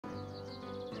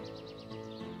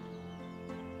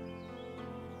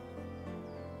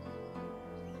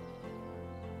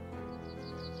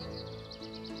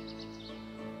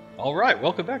Alright,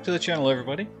 welcome back to the channel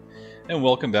everybody, and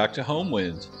welcome back to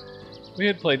Homewind. We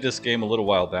had played this game a little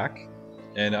while back,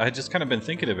 and I had just kind of been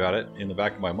thinking about it in the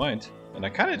back of my mind, and I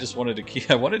kind of just wanted to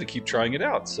keep trying it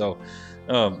out. So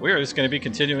we are just going to be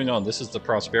continuing on. This is the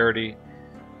prosperity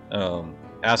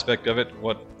aspect of it.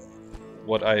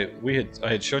 I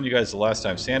had shown you guys the last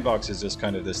time. Sandbox is just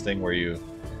kind of this thing where you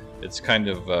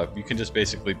can just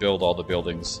basically build all the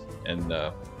buildings, and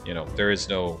you know, there is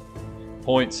no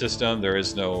point system, there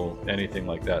is no anything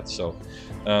like that. So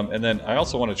and then I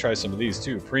also want to try some of these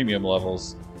too, premium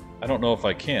levels. I don't know if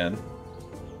I can.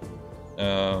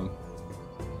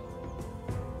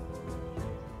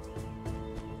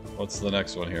 What's the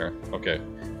next one here? Okay,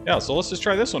 yeah, so let's just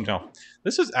try this one now.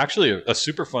 This is actually a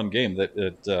super fun game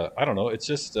that I don't know, it's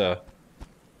just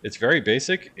it's very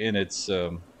basic, and it's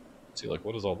let's see, like,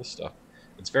 what is all this stuff?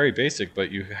 It's very basic,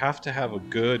 but you have to have a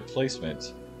good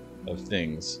placement of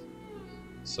things.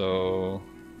 So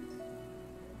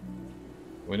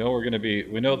we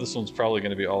know this one's probably going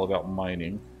to be all about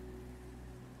mining.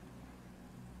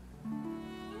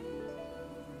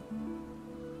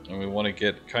 And we want to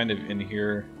get kind of in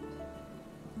here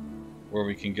where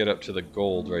we can get up to the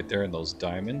gold right there in those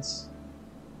diamonds.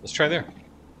 Let's try there.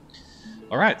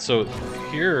 Alright, so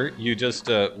here you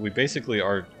just, we basically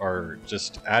are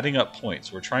just adding up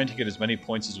points. We're trying to get as many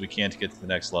points as we can to get to the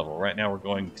next level. Right now we're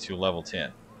going to level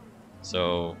 10.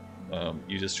 So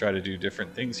you just try to do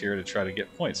different things here to try to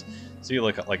get points. See,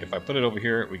 like if I put it over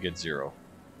here, we get 0.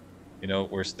 You know,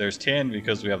 there's 10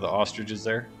 because we have the ostriches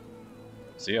there.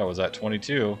 See, I was at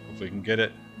 22. If we can get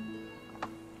it.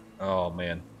 Oh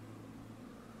man,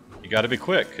 you got to be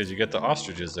quick because you get the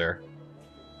ostriches there.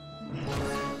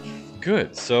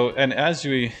 Good. So, and as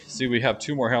we see, we have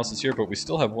 2 more houses here, but we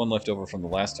still have 1 left over from the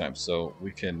last time, so we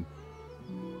can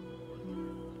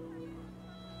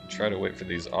try to wait for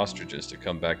these ostriches to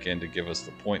come back in to give us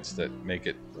the points that make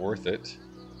it worth it.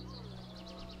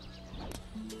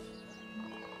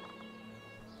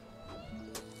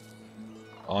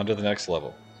 On to the next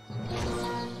level.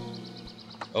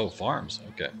 Oh, farms.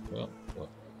 Okay. Well,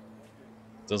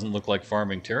 doesn't look like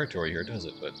farming territory here, does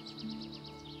it? But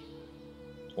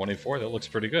 24, that looks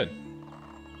pretty good.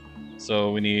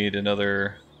 So we need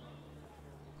another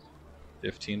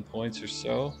 15 points or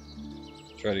so.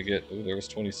 Try to get, oh, there was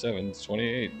 27, it's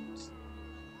 28,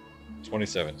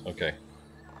 27, okay.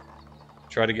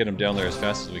 Try to get them down there as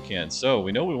fast as we can. So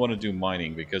we know we want to do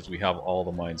mining because we have all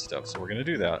the mine stuff, so we're going to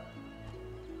do that.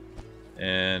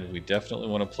 And we definitely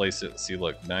want to place it. See,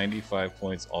 look, 95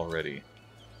 points already.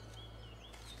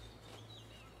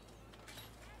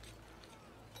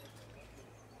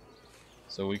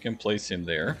 So we can place him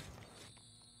there.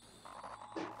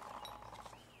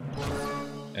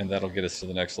 And that'll get us to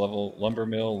the next level. Lumber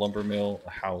mill, a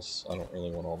house. I don't really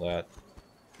want all that.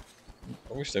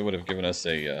 I wish they would have given us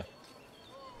a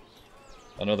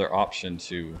another option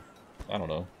to, I don't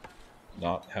know,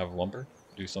 not have lumber,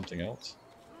 do something else.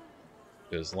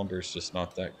 Because lumber is just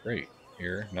not that great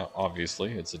here. Not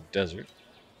obviously, it's a desert.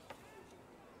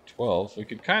 12. We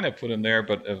could kind of put him there,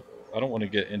 but I don't want to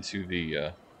get into the.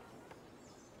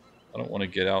 I don't want to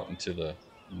get out into the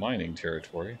mining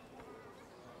territory.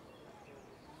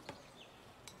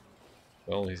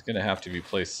 Well, he's going to have to be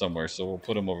placed somewhere, so we'll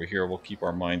put him over here. We'll keep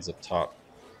our mines up top.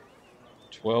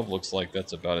 12 looks like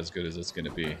that's about as good as it's going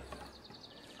to be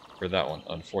for that one,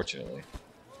 unfortunately.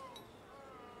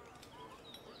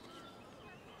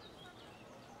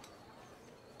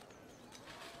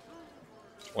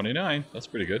 $29, that's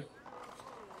pretty good.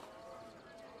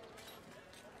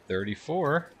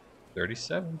 34,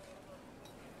 37.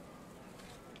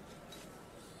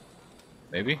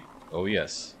 Maybe? Oh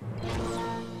yes.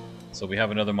 So we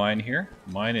have another mine here.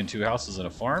 Mine and 2 houses and a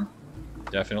farm.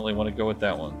 Definitely want to go with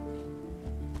that one.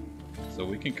 So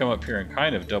we can come up here and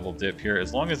kind of double dip here.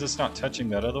 As long as it's not touching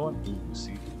that other one. Ooh,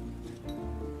 see.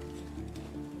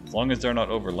 As long as they're not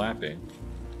overlapping.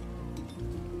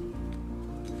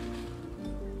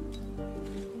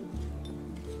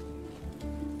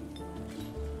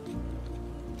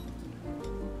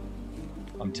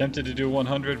 I'm tempted to do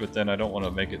 100, but then I don't want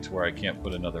to make it to where I can't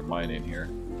put another mine in here.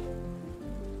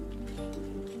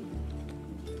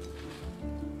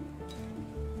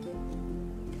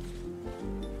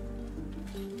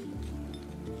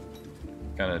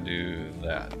 Kind of do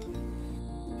that.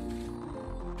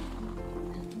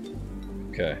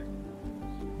 Okay.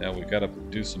 Now we've got to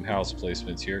do some house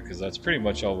placements here because that's pretty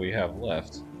much all we have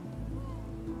left.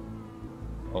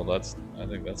 Oh, I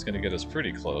think that's going to get us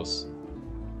pretty close.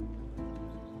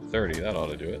 30, that ought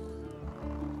to do it.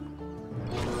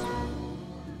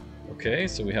 Okay,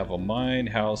 so we have a mine,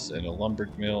 house, and a lumber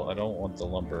mill. I don't want the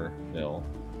lumber mill.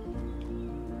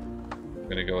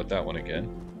 gonna go with that one again.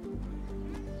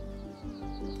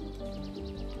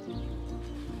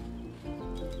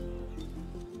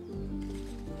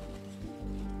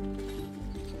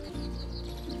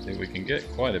 I think we can get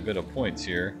quite a bit of points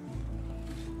here,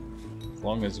 as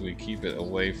long as we keep it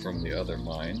away from the other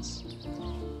mines.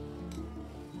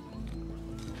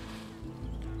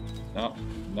 No,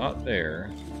 not there.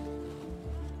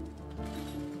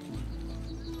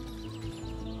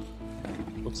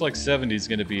 Looks like 70 is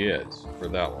going to be it for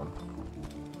that one.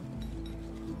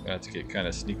 Gonna have to get kind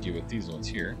of sneaky with these ones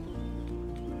here.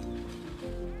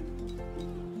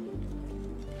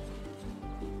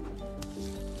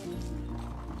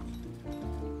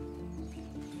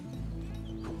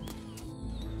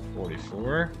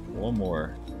 One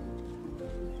more.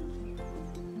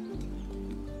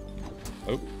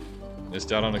 Oh,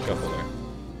 missed out on a couple there.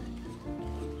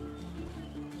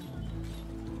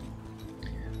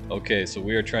 Okay, so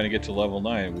we are trying to get to level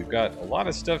 9. We've got a lot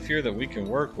of stuff here that we can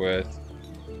work with.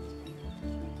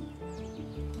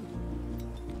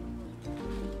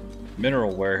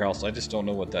 Mineral warehouse, I just don't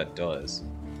know what that does.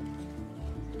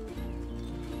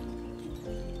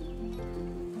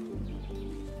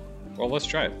 Well, let's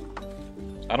try it.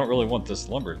 I don't really want this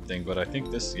lumber thing, but I think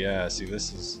this, yeah, see,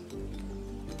 this is...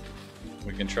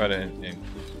 We can try to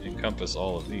encompass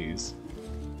all of these.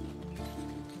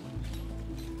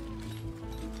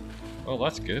 Oh,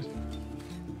 that's good.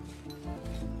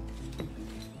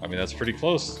 I mean, that's pretty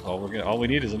close. All we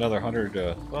need is another 100,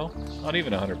 well, not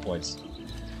even 100 points.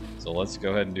 So let's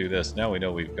go ahead and do this. Now we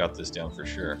know we've got this down for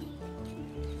sure.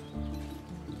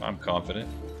 I'm confident.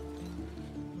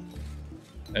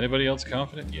 Anybody else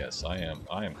confident? Yes, I am.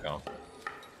 I am confident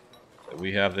that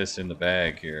we have this in the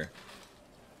bag here.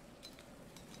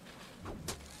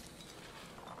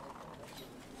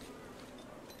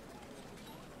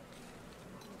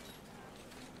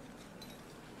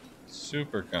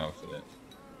 Super confident.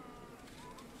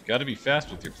 You got to be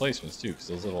fast with your placements too, because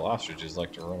those little ostriches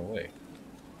like to run away.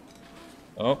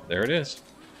 Oh, there it is.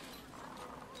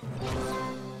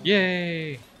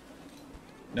 Yay!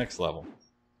 Next level.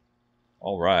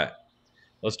 Alright.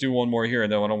 Let's do one more here,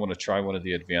 and then I want to try one of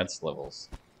the advanced levels.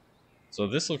 So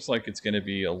this looks like it's going to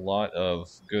be a lot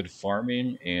of good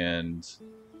farming and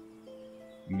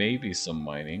maybe some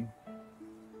mining.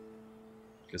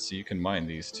 Because so you can mine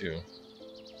these too.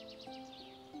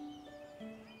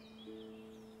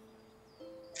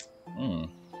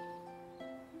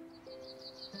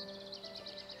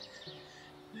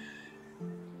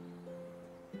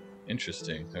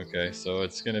 Interesting. Okay, so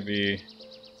it's going to be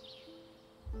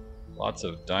lots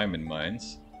of diamond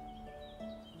mines.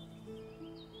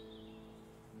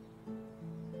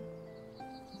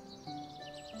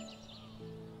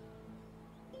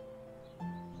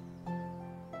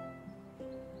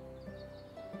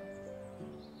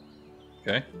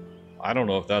 Okay. I don't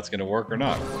know if that's going to work or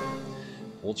not.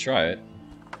 We'll try it.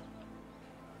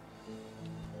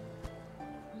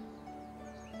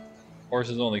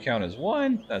 Horses only count as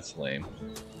one? That's lame.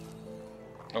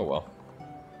 Oh well.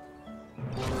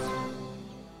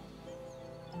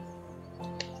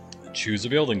 Choose a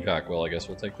building pack. Well, I guess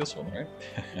we'll take this one, right?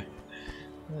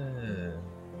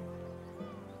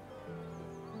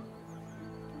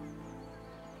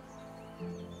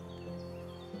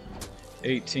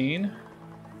 18.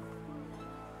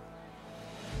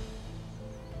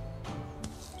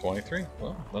 23.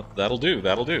 Well, that'll do.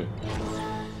 That'll do.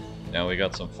 Now we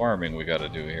got some farming we got to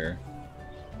do here.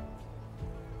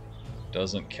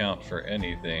 Doesn't count for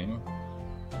anything.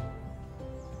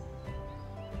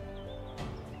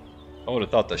 I would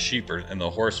have thought the sheep and the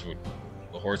horses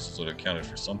would have counted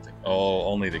for something. Oh,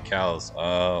 only the cows.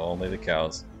 Only the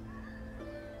cows.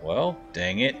 Well,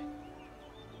 dang it.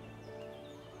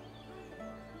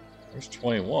 There's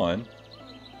 21.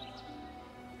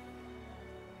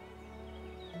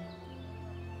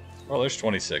 Well, there's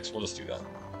 26. We'll just do that.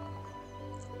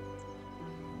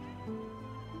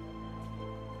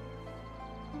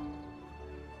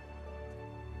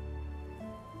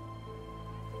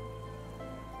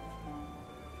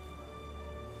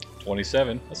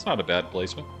 $27. That's not a bad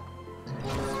placement.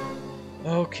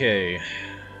 Okay.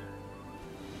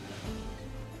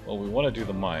 Well, we want to do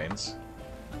the mines.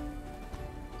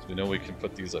 So we know we can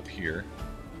put these up here.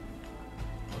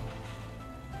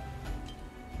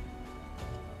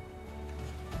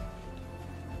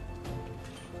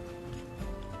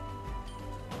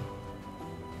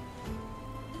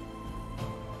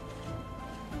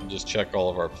 We'll just check all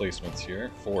of our placements here.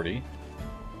 40.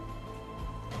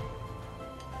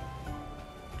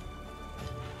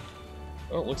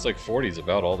 Oh, it looks like 40 is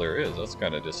about all there is. That's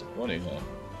kind of disappointing, huh?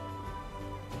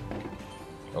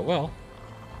 Oh well.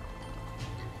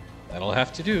 That'll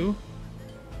have to do.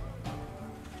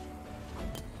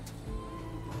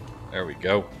 There we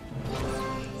go.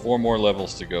 4 more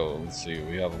levels to go. Let's see.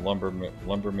 We have a lumber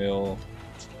mill.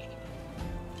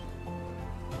 I'm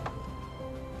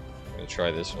gonna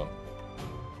try this one.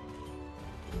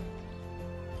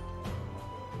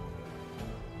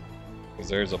 Because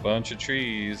there's a bunch of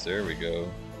trees. There we go.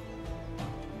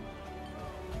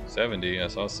 70. I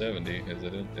saw 70.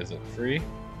 Is it free?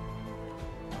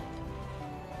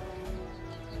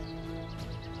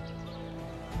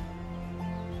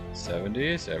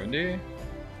 $70.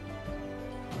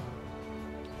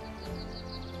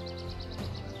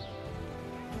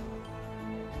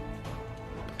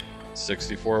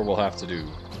 64 will have to do.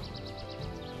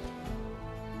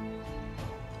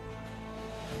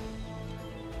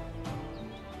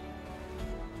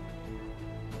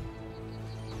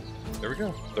 There we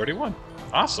go. 31.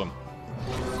 Awesome.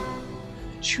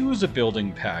 Choose a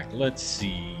building pack. Let's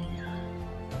see.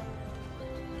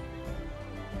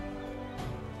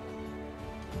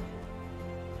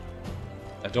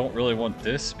 I don't really want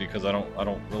this because I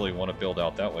don't really want to build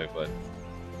out that way, but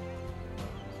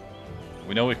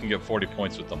we know we can get 40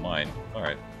 points with the mine. All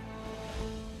right.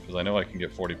 Because I know I can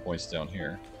get 40 points down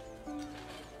here.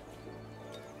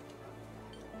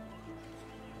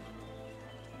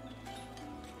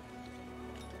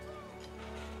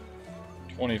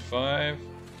 $25.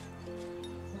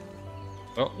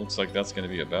 Oh, looks like that's going to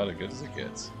be about as good as it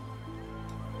gets.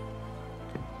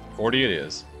 40 it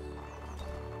is.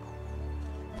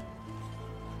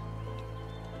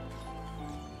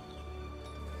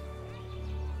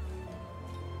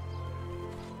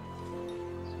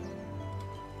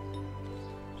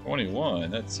 $21,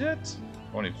 that's it.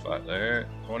 25 there.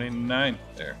 29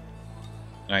 there.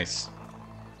 Nice.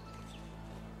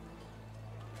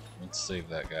 Let's save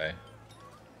that guy.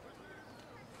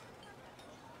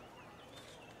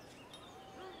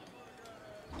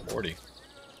 $40.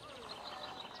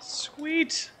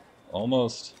 Sweet.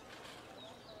 Almost.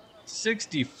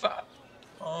 65.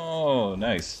 Oh,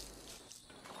 nice.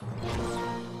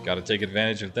 Got to take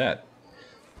advantage of that.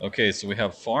 Okay, so we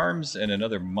have farms and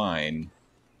another mine.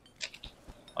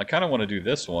 I kind of want to do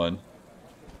this one.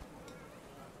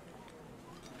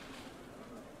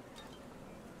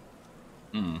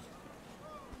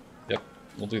 Yep,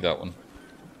 we'll do that one.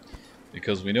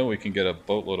 Because we know we can get a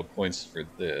boatload of points for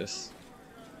this.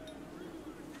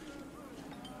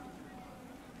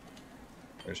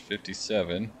 There's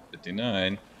 57,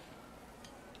 59.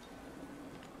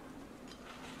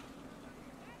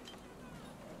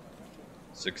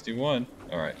 $61.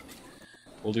 Alright.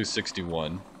 We'll do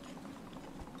 61.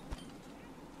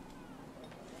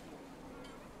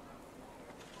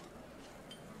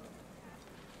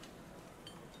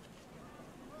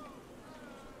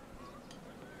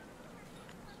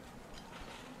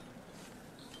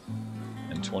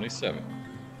 And 27.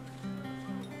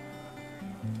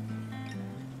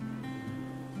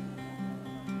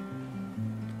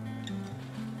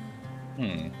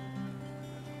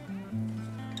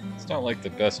 It's not like the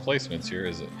best placements here,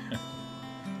 is it?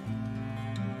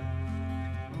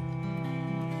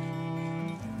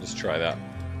 Just try that.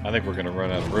 I think we're going to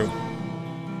run out of room.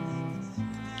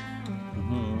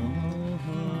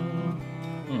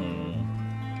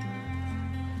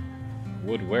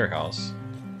 Wood warehouse.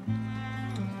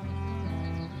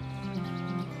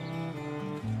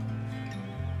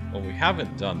 Well, we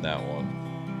haven't done that one.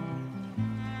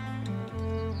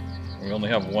 We only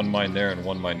have one mine there and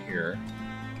one mine here.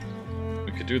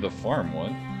 We could do the farm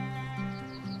one.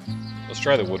 Let's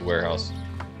try the wood warehouse.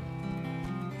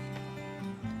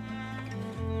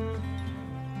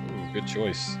 Ooh, good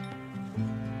choice.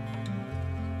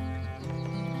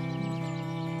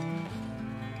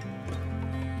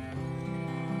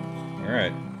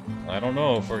 Alright. I don't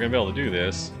know if we're going to be able to do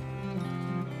this.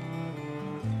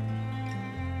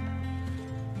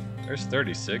 There's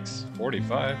 36,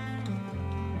 45.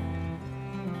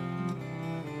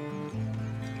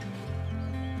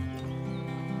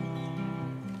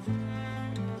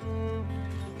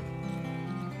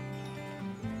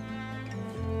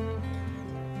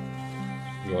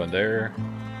 Go in there.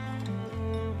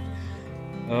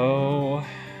 Oh,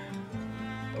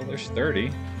 there's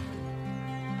 30.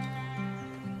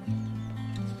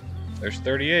 There's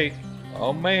 38.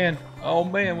 Oh man,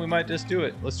 we might just do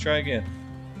it. Let's try again.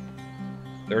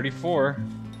 34.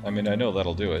 I mean, I know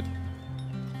that'll do it.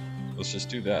 Let's just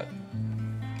do that.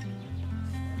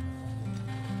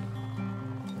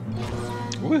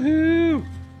 Woohoo!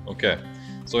 Okay,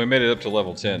 so we made it up to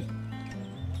level 10.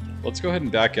 Let's go ahead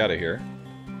and back out of here.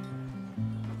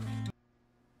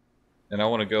 And I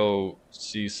want to go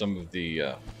see some of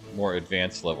the more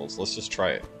advanced levels. Let's just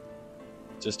try it.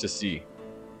 just to see.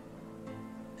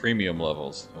 Premium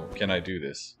levels. Oh, can I do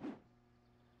this?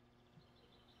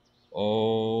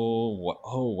 Oh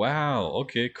wow.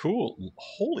 Okay, cool.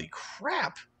 Holy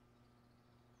crap.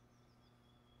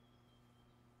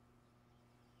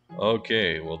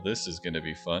 Okay, well this is going to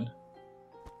be fun.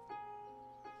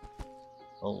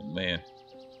 Oh man.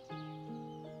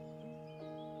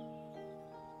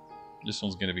 This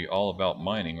one's going to be all about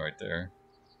mining right there.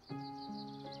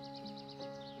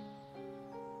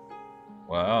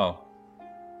 Wow.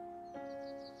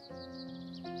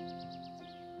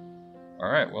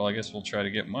 Alright, well I guess we'll try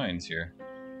to get mines here.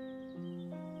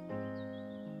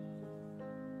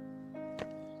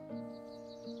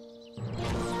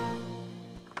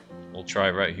 We'll try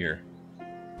right here.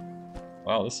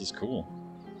 Wow, this is cool.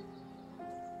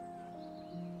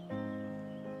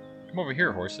 Come over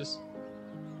here, horses.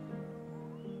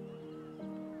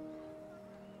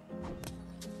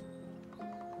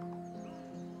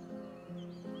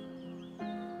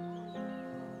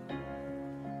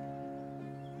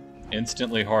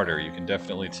 Instantly harder, you can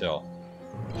definitely tell.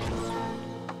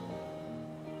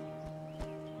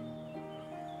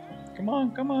 Come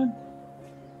on, come on.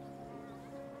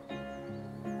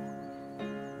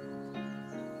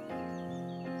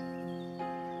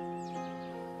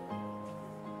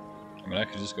 I mean, I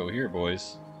could just go here,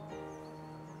 boys.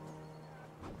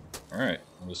 Alright,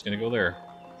 I'm just gonna go there.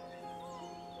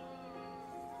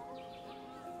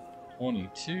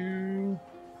 22...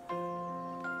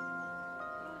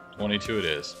 22 it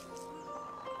is.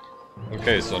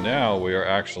 Okay, so now we are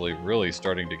actually really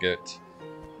starting to get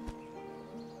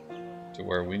to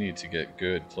where we need to get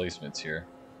good placements here.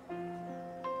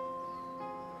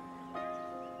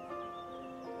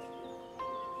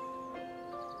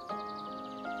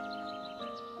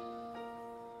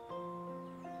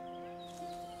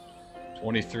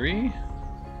 $23,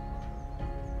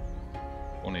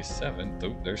 27.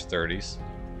 Oh, there's 30s.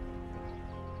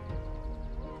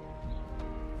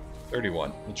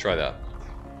 31. We'll try that.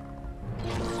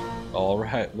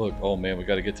 Alright, look. Oh man, we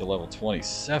got to get to level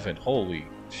 27. Holy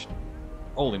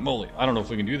moly. I don't know if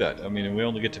we can do that. I mean, we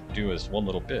only get to do is one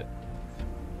little bit.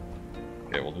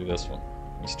 Okay, we'll do this one.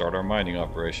 We'll start our mining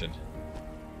operation.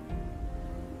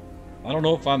 I don't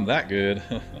know if I'm that good.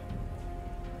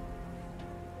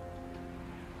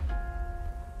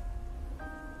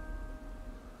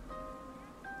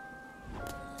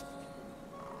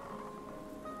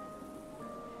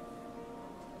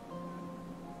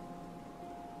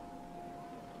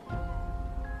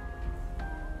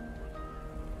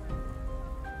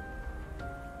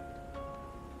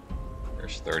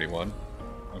 There's 31.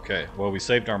 Okay, well we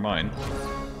saved our mine.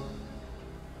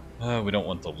 We don't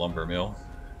want the lumber mill.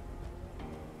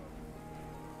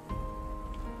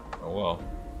 Oh well.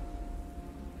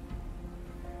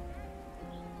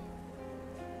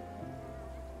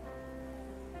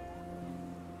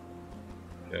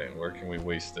 Okay, where can we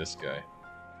waste this guy?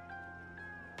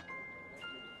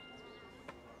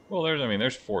 Well,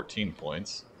 there's 14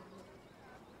 points.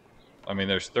 I mean,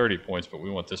 there's 30 points, but we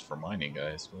want this for mining,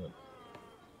 guys.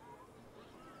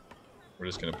 We're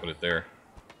just gonna put it there.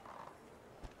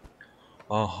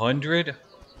 100?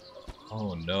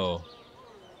 Oh no.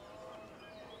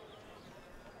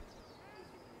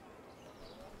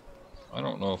 I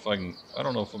don't know if I'll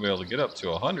be able to get up to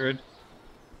 100.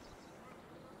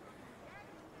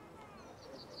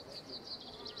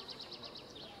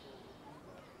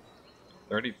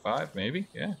 $35, maybe?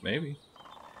 Yeah, maybe.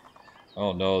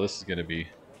 Oh no, this is gonna be...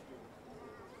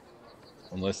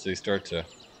 Unless they start to...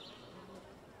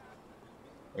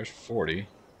 There's 40.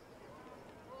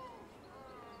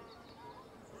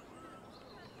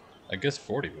 I guess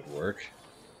 40 would work.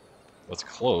 That's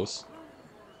close.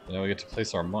 And now we get to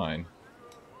place our mine.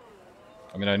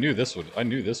 I mean, I knew this would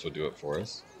do it for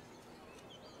us.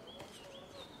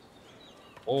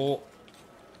 Oh.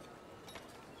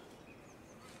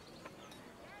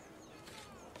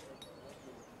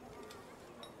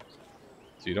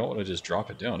 So you don't want to just drop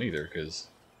it down either, because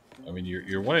I mean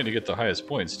you're wanting to get the highest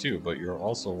points too, but you're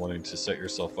also wanting to set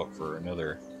yourself up for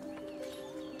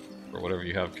whatever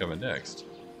you have coming next.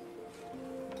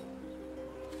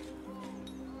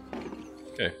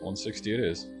 Okay, 160 it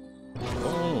is.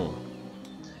 Oh.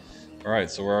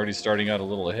 Alright, so we're already starting out a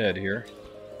little ahead here.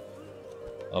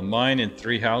 A mine and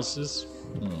 3 houses?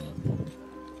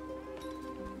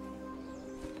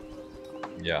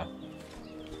 Yeah.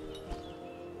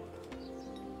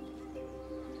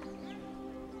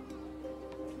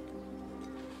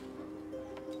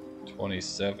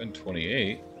 27,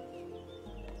 28.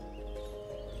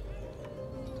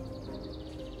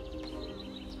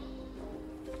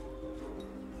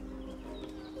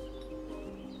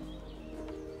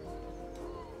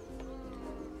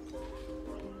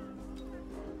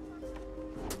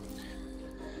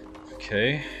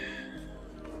 Okay.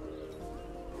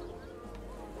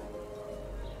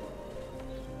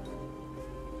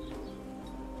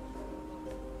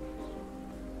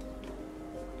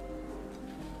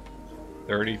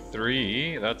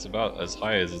 $33. That's about as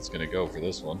high as it's going to go for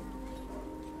this one.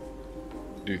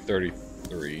 Do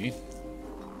 33.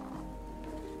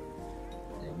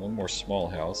 One more small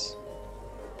house.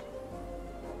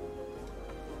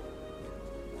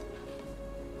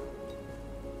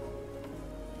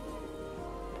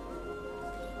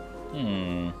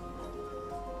 Hmm.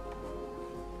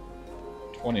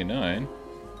 29.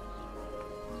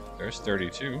 There's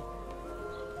 32.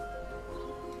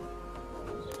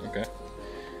 Okay.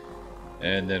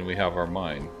 And then we have our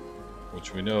mine,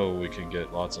 which we know we can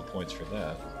get lots of points for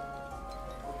that.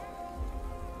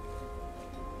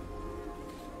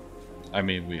 I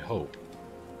mean, we hope.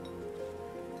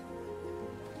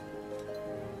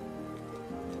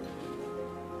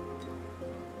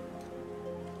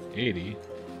 $80.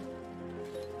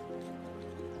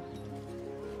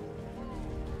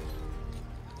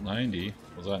 $90.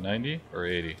 Was that 90 or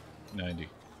 80? 90.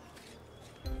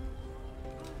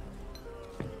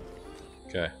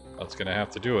 Okay, that's gonna have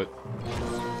to do it.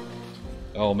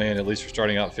 Oh man, at least we're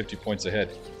starting out 50 points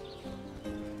ahead.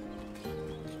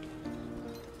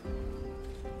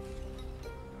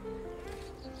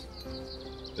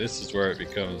 This is where it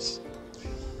becomes...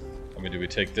 I mean, do we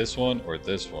take this one or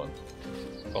this one?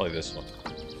 Probably this one.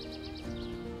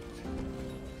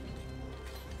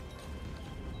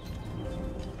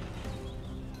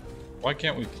 Why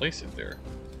can't we place it there?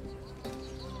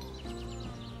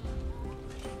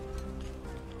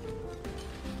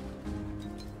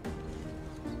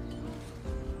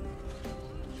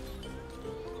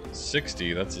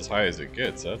 $60, that's as high as it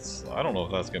gets. That's... I don't know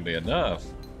if that's gonna be enough.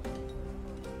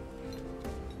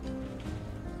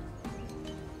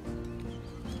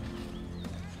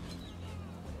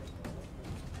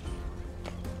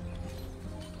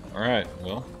 Alright,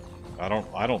 well,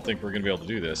 I don't think we're gonna be able to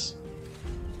do this.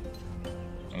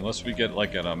 Unless we get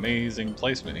like an amazing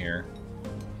placement here.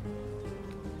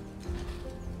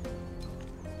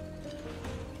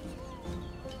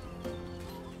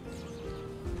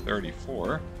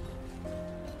 $34.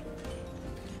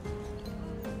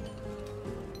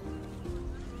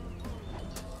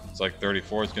 It's like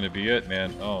 34 is gonna be it,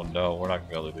 man. Oh no, we're not gonna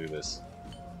be able to do this.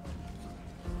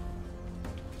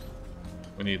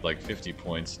 We need like 50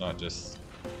 points, not just...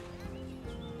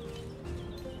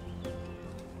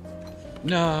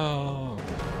 No!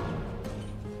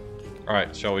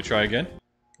 Alright, shall we try again?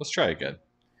 Let's try again.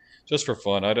 Just for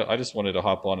fun. I just wanted to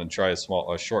hop on and try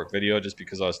a short video just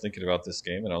because I was thinking about this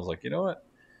game and I was like, you know what?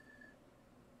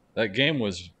 That game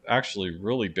was actually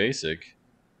really basic,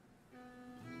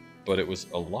 but it was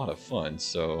a lot of fun,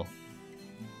 so...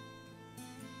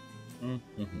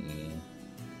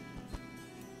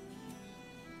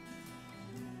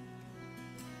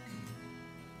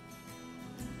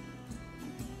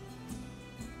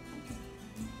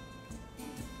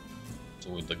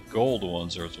 So the gold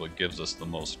ones are what gives us the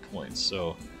most points,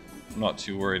 so I'm not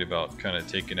too worried about kind of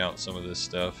taking out some of this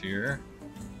stuff here.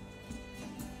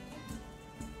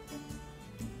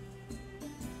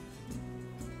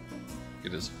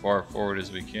 Get as far forward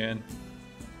as we can.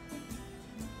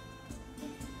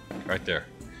 Right there.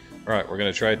 Alright, we're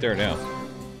going to try it there now.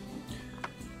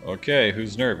 Okay,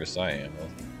 who's nervous? I am.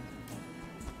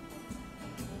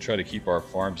 I'll try to keep our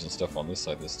farms and stuff on this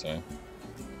side this time.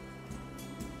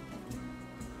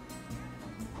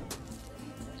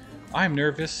 I'm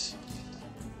nervous.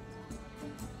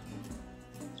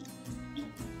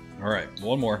 Alright,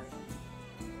 one more.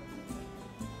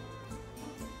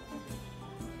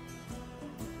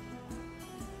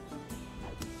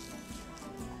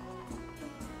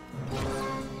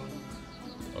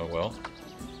 Oh well.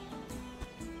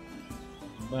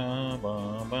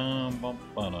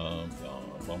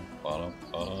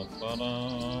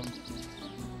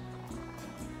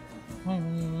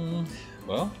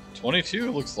 Well,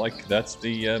 22 looks like that's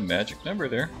the magic number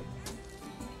there.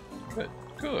 Good,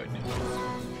 good.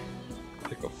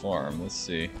 Pick a farm, let's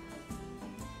see.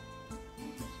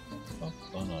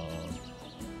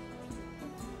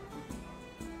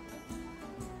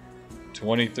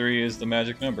 23 is the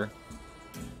magic number.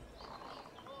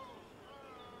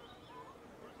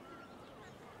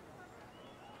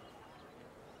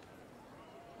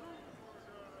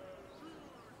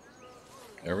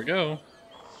 There we go.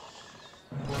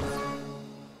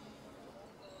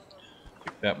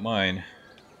 Pick that mine.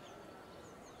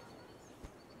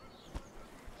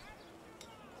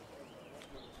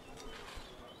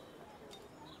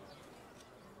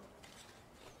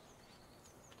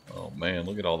 Oh man,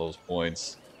 look at all those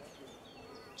points.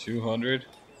 200.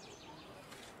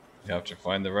 You have to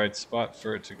find the right spot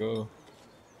for it to go.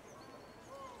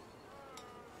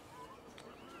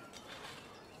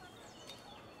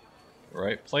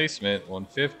 Right placement,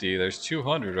 150. There's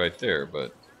 200 right there,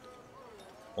 but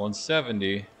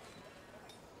 170.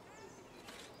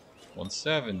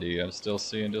 170. I'm still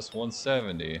seeing just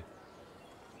 170.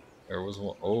 There was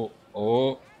one.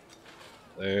 Oh.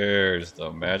 There's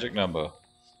the magic number.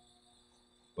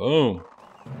 Boom.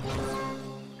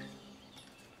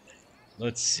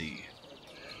 Let's see.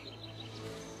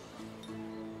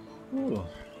 Ooh,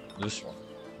 this one.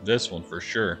 This one for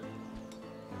sure.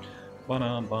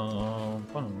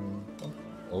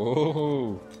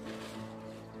 Oh.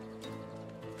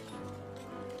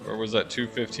 Where was that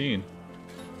 215?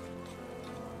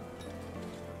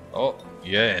 Oh,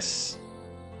 yes.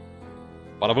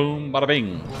 Bada boom, bada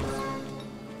bing.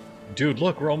 Dude,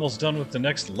 look, we're almost done with the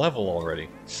next level already.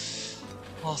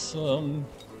 Awesome.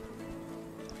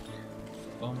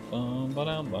 Bum, bum,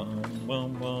 ba-dum, bum,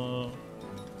 bum, bum.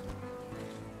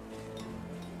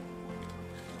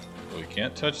 We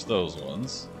can't touch those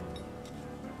ones.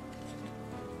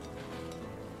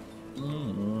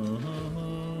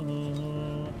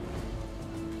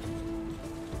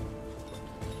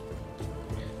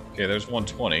 Okay, there's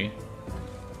 120.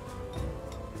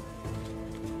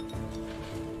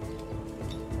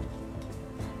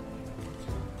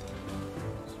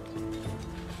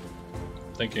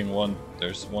 Thinking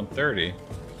there's 130.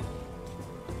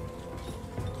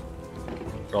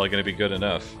 Probably going to be good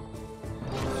enough.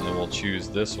 And then we'll choose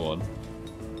this one.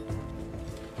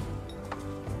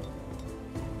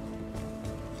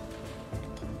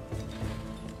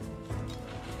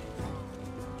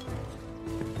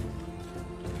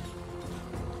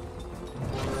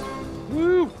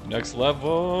 Woo! Next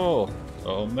level!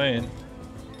 Oh man.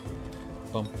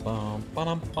 Bum bum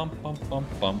bum bum bum bum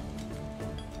bum.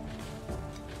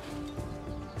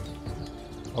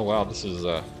 Oh wow, this is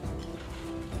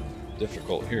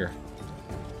difficult here.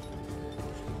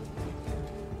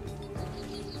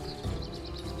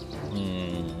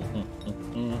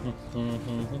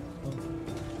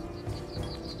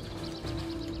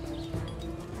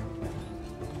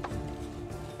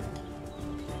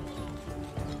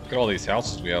 Look at all these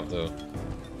houses we have though.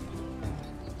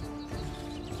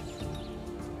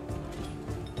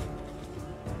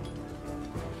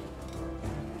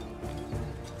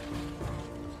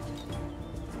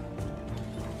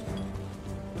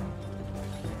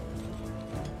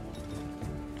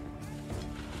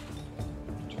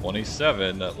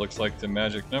 $27, that looks like the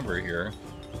magic number here.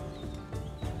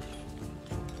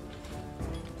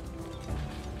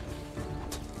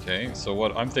 Okay, so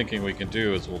what I'm thinking we can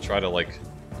do is we'll try to like...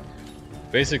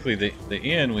 Basically, the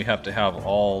inn, we have to have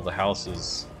all the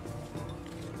houses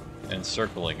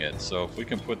encircling it. So if we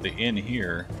can put the inn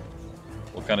here,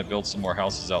 we'll kind of build some more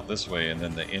houses out this way, and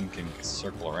then the inn can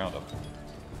circle around them.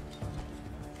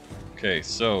 Okay,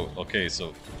 so...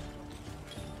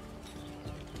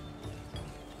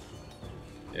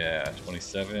 Yeah,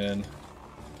 27.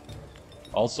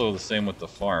 Also the same with the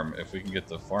farm. If we can get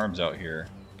the farms out here.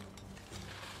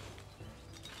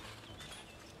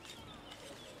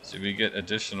 So we get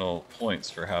additional points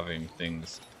for having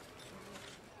things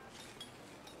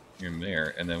in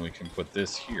there. And then we can put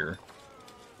this here.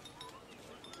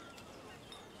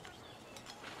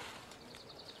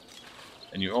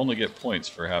 And you only get points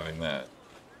for having that.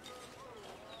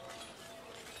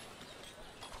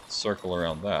 Circle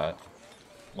around that.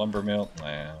 Lumber mill?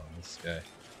 Nah, this guy.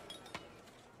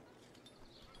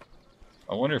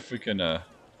 I wonder if we can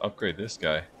upgrade this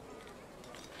guy.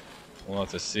 We'll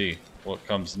have to see what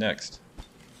comes next.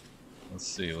 Let's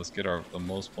see, let's get the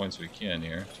most points we can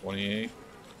here. 28.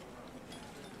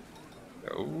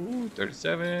 Oh,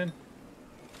 37.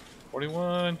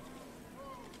 41.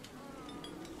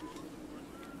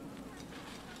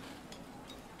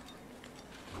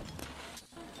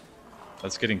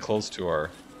 That's getting close to our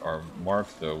mark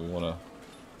though. We want to...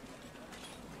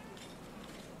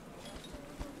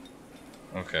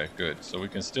 Okay, good. So we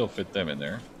can still fit them in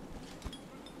there.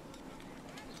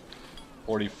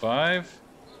 45.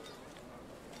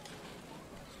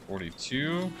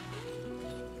 42.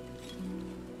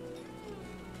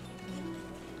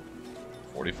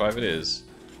 45 it is.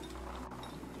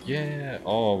 Yeah.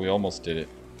 Oh, we almost did it.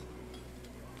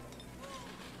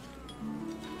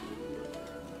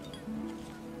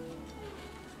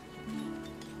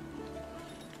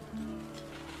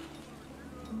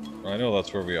 I know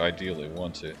that's where we ideally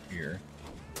want it here.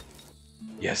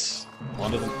 Yes!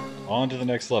 On to the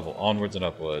next level. Onwards and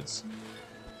upwards.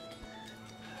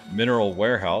 Mineral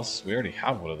warehouse. We already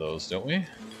have one of those, don't we?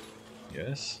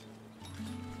 Yes.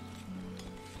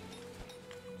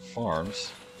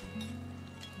 farms.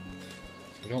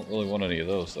 We don't really want any of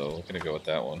those, though. We're gonna go with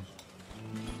that one.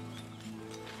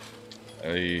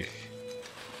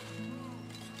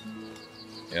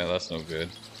 Yeah, that's no good.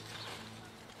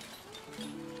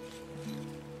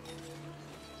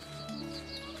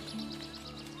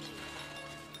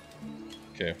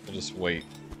 Okay, we'll just wait.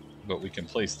 But we can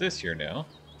place this here now.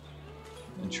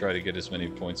 And try to get as many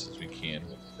points as we can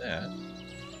with that.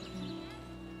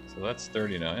 So that's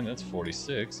 39, that's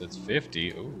 46, that's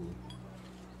 50. Ooh.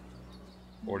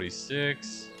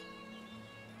 46.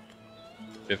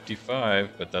 55,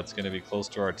 but that's going to be close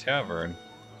to our tavern.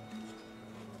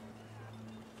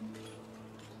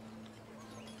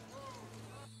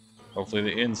 Hopefully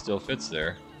the inn still fits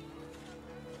there.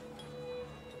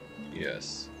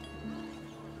 Yes.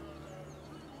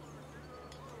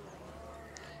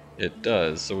 It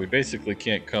does. So we basically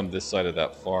can't come this side of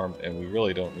that farm, and we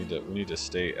really don't need to. We need to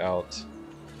stay out.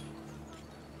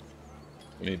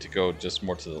 We need to go just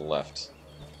more to the left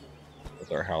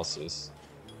with our houses.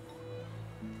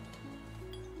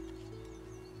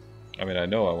 I mean, I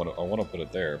know I want to put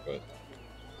it there, but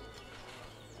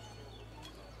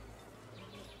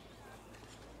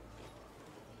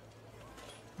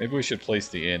maybe we should place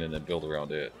the inn and then build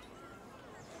around it.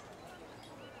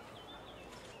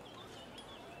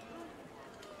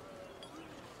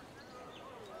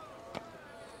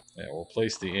 Yeah, we'll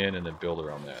place the inn and then build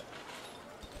around that.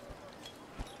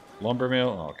 Lumber mill?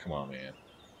 Oh, come on, man.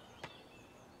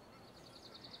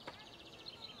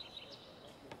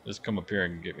 Just come up here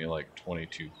and get me like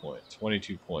 22 points.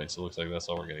 22 points. It looks like that's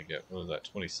all we're going to get. What was that,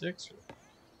 26?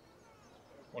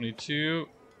 22.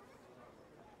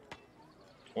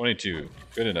 22.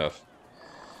 Good enough.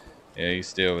 Yeah, you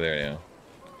stay over there now.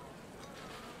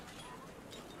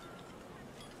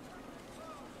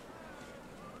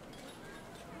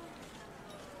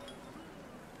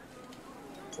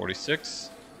 $46.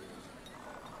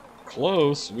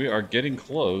 Close. We are getting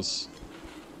close.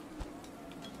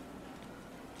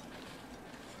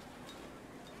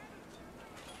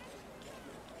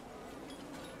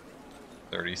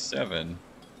 $37.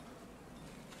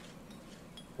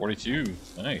 42.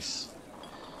 Nice.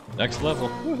 Next level.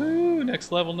 Woohoo!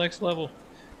 Next level, next level.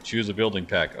 Choose a building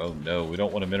pack. Oh no, we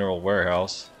don't want a mineral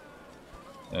warehouse.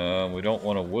 We don't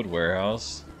want a wood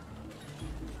warehouse.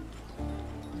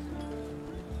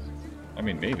 I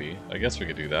mean, maybe. I guess we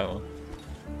could do that one.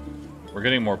 We're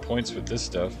getting more points with this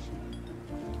stuff.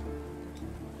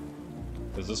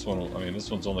 Because this one, I mean, this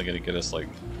one's only going to get us like...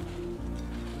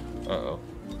 Uh-oh.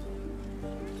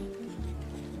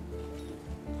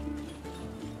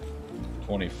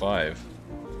 $25.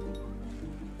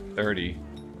 $30.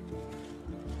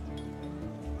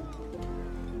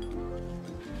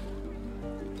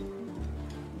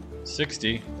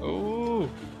 $60. Oh.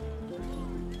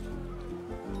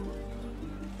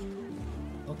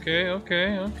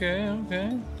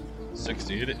 Okay.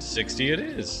 60 it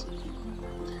is.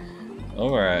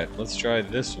 Alright, let's try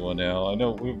this one now. I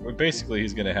know, basically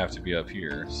he's going to have to be up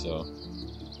here, so...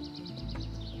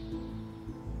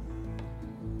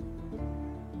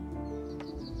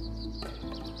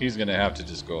 He's going to have to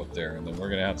just go up there, and then we're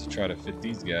going to have to try to fit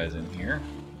these guys in here.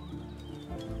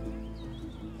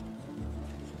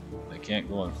 They can't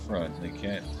go in front, they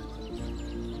can't...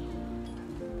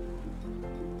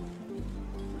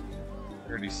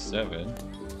 37.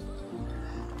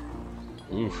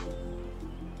 Oof.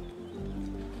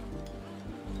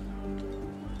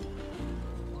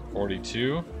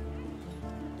 $42.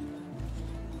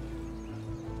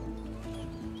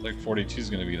 I think 42 is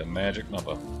going to be the magic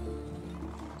number.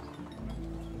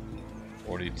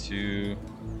 42.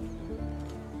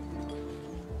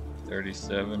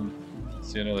 37.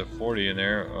 See another 40 in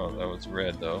there. Oh, that was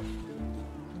red though.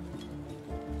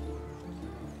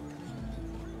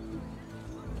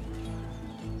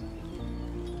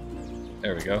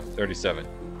 There we go, 37.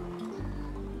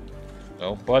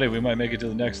 Oh, buddy, we might make it to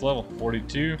the next level.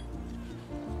 42.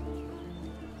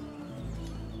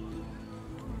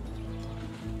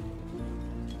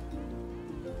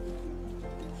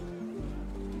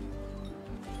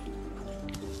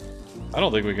 I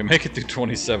don't think we can make it through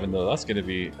 27 though.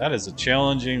 That is a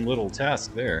challenging little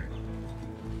task there.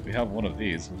 We have one of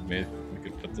these. We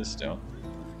could put this down.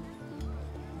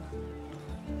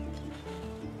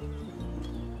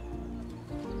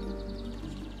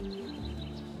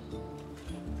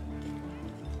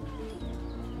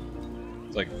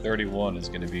 It's like 31 is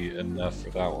going to be enough for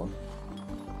that one.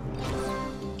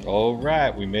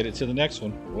 Alright, we made it to the next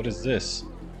one. What is this?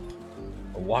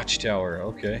 A watchtower,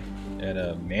 okay. And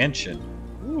a mansion.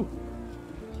 Ooh.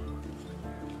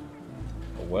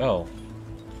 A well.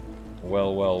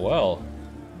 Well.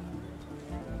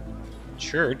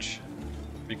 church.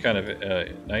 Be kind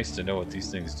of nice to know what these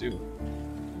things do.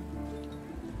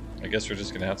 I guess we're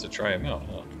just gonna have to try them out,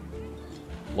 huh?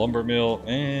 Lumber mill,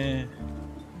 I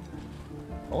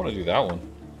want to do that one.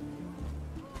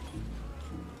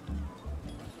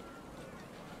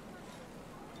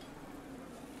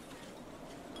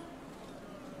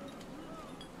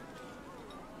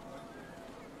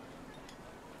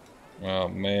 Oh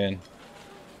man.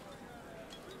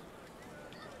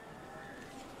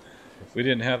 If we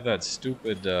didn't have that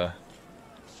stupid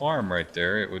farm right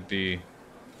there, it would be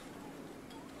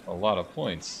a lot of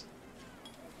points.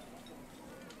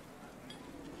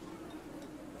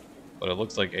 But it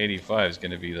looks like 85 is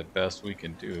going to be the best we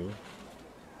can do.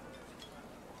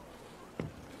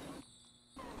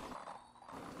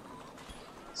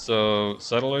 So,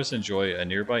 settlers enjoy a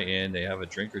nearby inn. They have a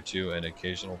drink or two and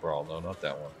occasional brawl. No, not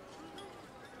that one.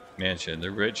 Mansion. The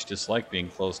rich dislike being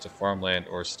close to farmland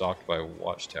or stalked by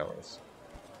watchtowers.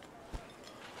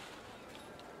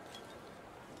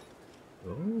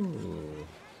 Ooh.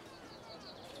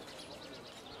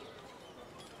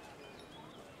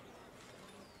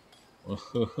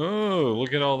 Oh,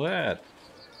 look at all that.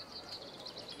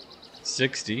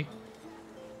 60.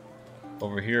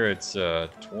 Over here it's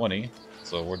 20.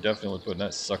 So we're definitely putting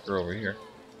that sucker over here.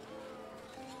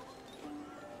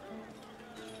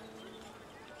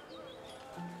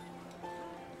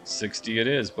 $60 it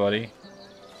is, buddy.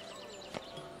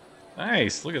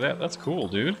 Nice, look at that. That's cool,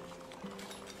 dude.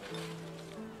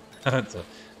 That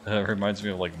reminds me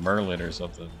of like Merlin or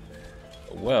something.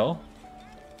 Well,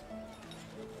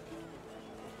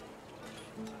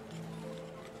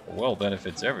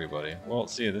 benefits everybody. Well,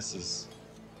 see, this is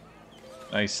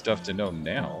nice stuff to know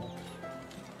now.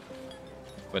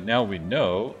 But now we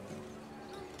know.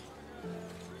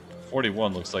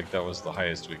 41 looks like that was the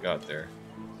highest we got there.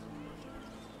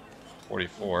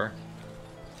 44.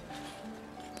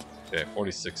 Okay,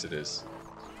 46 it is.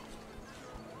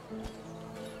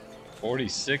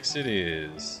 46 it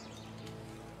is.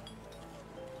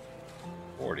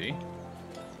 40.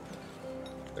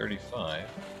 35.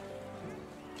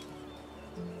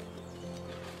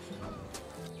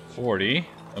 40.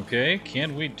 Okay,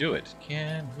 can we do it?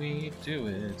 Can we do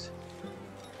it?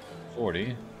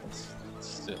 40.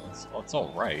 It's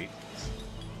all right.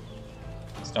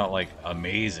 It's not like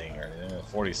amazing or anything.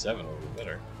 47 would be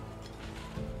better.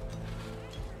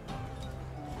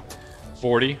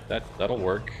 40. That'll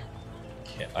work.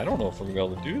 I don't know if we're gonna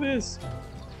be able to do this.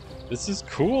 This is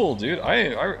cool, dude.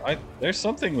 There's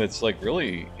something that's like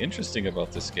really interesting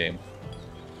about this game.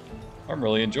 I'm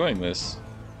really enjoying this.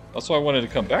 That's why I wanted to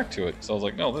come back to it, because I was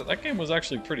like, no, that game was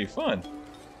actually pretty fun.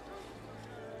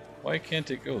 Why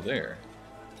can't it go there?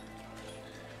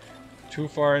 Too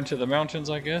far into the mountains,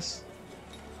 I guess?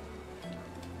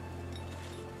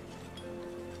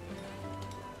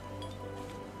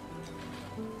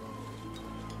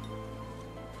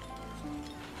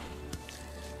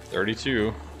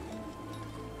 $32.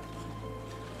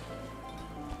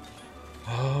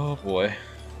 Oh boy.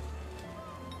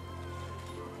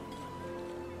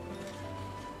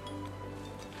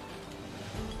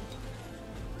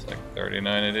 It's like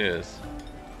 39 it is.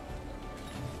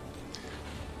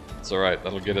 It's alright,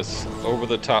 that'll get us over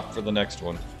the top for the next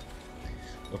one.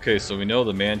 Okay, so we know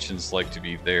the mansions like to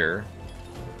be there.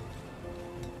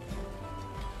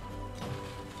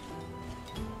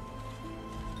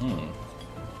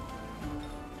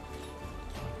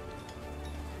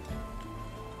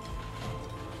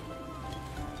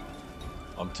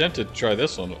 I'm tempted to try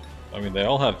this one. I mean, they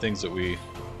all have things that we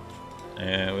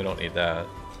don't need that.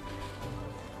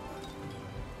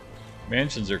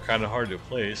 Mansions are kind of hard to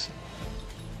place.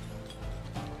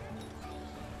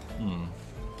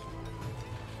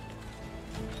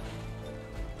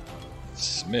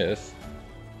 Smith.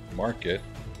 Market.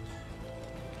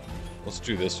 Let's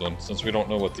do this one, since we don't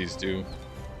know what these do.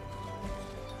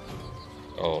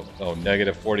 Oh,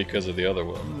 negative 40 because of the other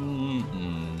one.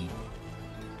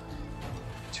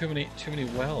 Too many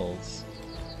wells.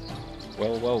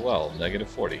 Well. Negative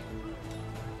 40.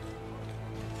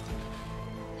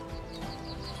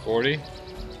 40.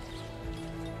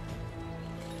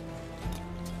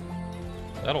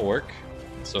 That'll work.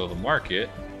 So the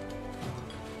market.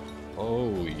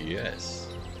 Oh, yes.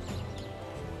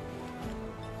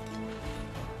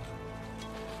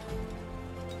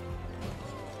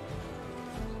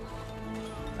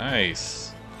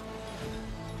 Nice.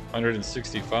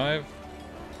 165.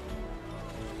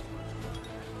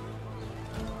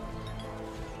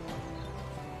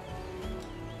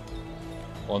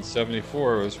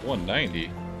 $174 was 190.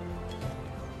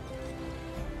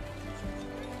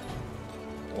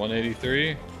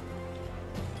 183.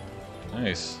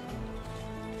 Nice.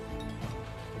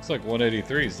 Looks like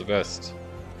 183 is the best.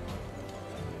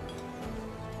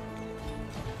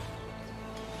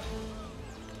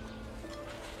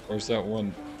 Where's that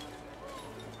one?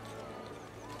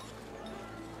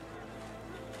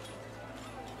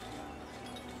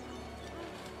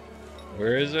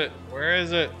 Where is it? Where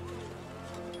is it?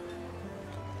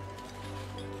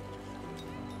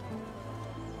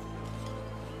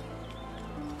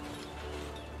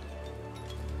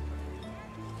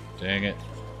 Dang it.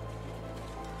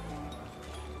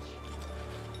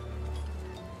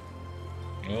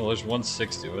 Well, there's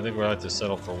 160. I think we'll have to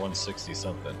settle for 160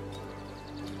 something.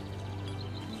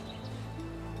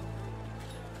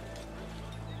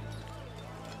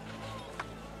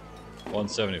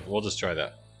 $170. We'll just try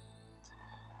that.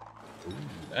 Ooh,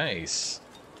 nice.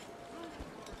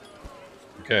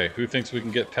 Okay, who thinks we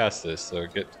can get past this or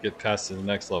get past to the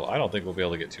next level? I don't think we'll be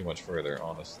able to get too much further,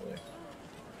 honestly.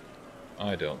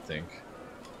 I don't think.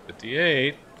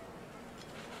 58.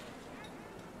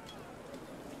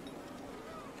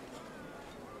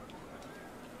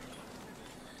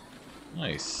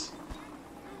 Nice.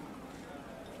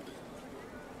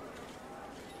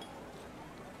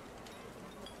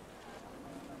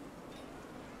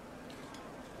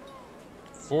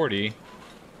 $40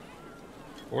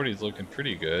 is looking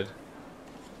pretty good.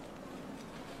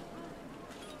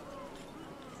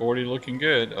 40 looking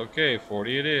good. Okay,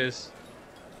 40 it is.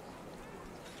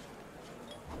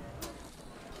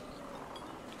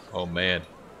 Oh man.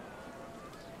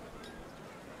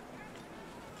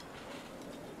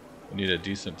 We need a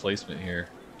decent placement here.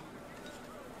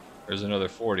 There's another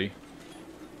 40.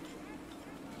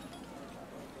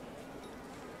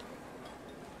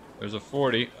 There's a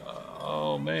 40.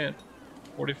 Oh man.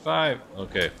 45.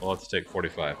 Okay, we'll have to take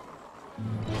 45.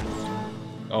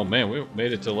 Oh man, we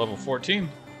made it to level 14.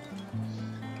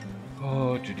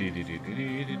 Oh,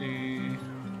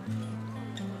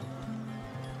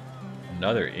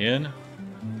 another inn.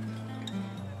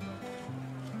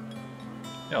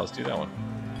 Yeah, let's do that one.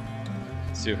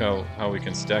 See how we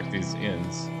can stack these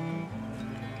inns.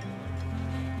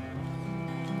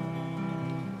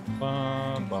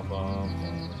 Bum, bum, bum,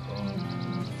 bum, bum.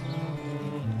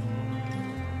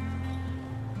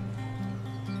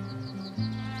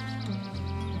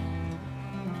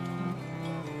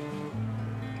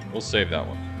 We'll save that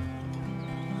one.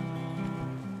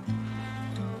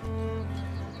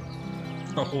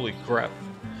 Oh, holy crap.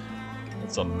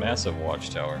 That's a massive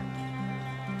watchtower.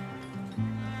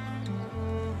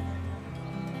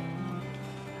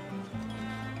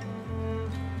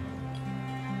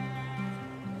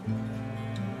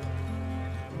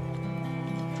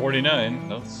 $49.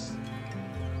 That's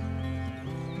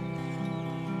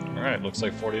all right. Looks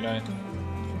like 49.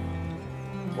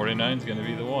 49 is going to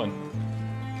be the one.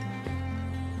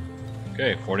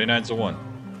 Okay, 49's a one.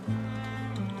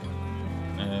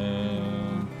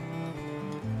 And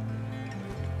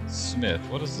Smith.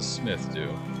 What does the Smith do?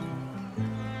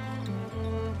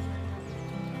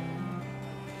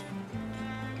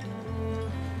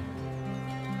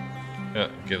 Yeah,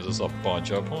 gives us a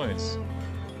bunch of points.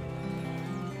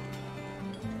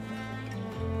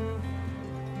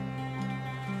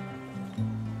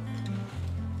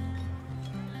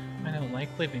 I don't like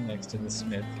living next to the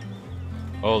Smith.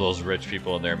 Oh, those rich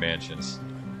people in their mansions.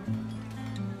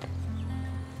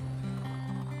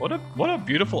 What a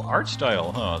beautiful art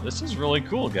style, huh? This is really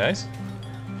cool, guys.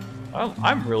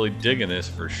 I'm really digging this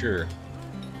for sure.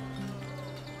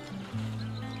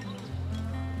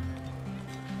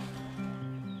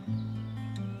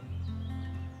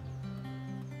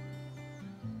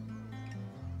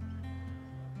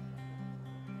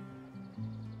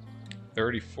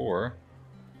 $34.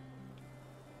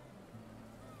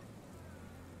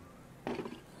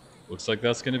 Looks like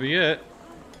that's going to be it.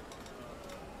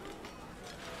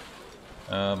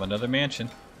 Another mansion.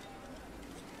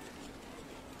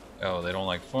 Oh, they don't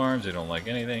like farms. They don't like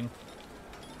anything.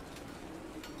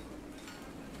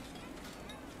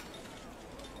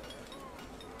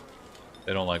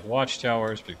 They don't like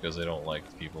watchtowers because they don't like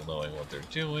people knowing what they're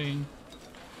doing.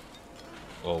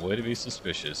 Well, way to be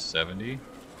suspicious. 70.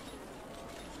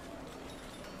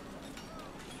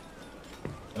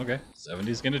 Okay,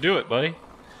 70's going to do it, buddy.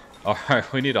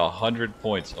 Alright, we need 100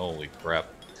 points. Holy crap.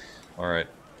 Alright.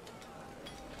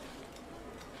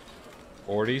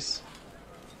 40s.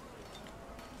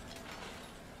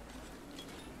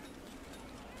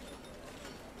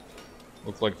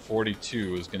 Looks like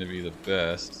 42 is going to be the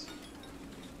best.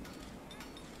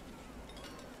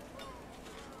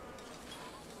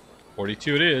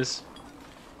 $42 it is.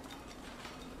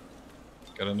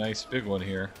 Got a nice big one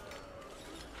here.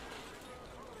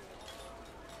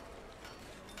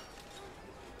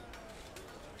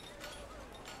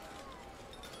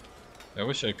 I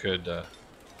wish I could...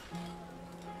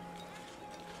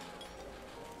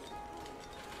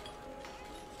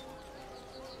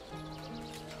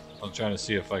 I'm trying to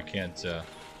see if I can't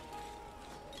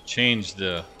change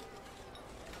the...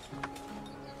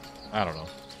 I don't know.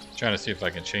 I'm trying to see if I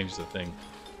can change the thing.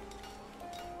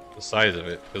 The size of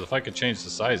it. Because if I could change the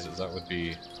sizes, that would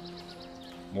be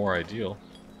more ideal.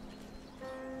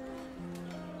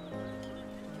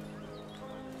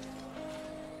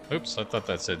 Oops, I thought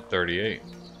that said 38.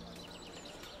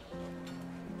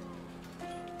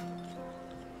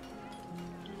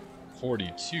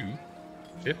 $42,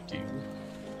 $50.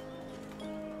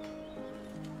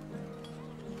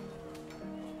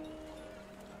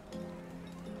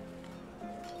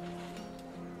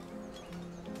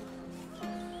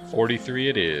 $43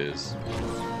 it is.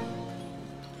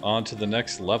 On to the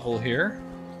next level here.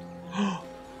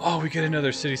 Oh, we get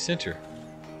another city center.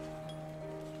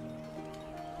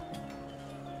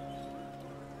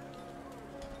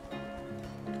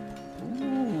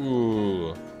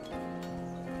 Ooh.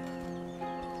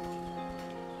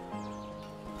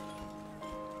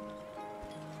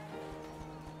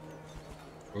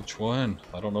 Which one?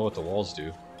 I don't know what the walls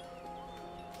do.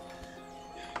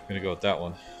 I'm gonna go with that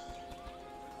one.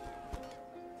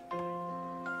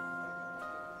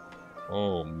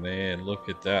 Oh man, look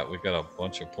at that. We got a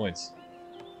bunch of points.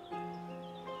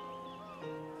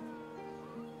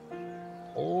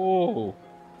 Oh!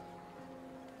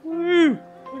 Woo!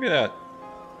 Look at that.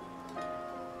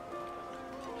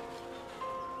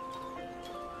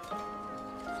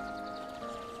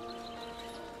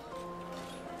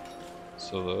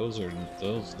 So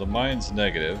the mine's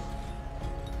negative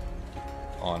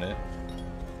on it.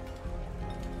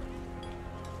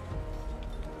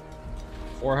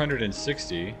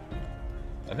 460.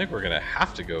 I think we're gonna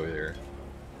have to go here.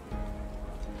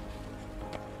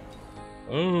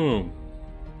 Boom.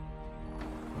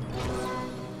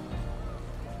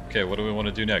 Okay, what do we want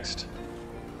to do next?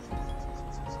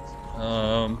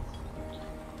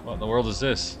 What in the world is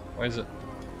this? Why is it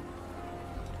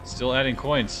still adding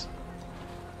coins?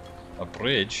 A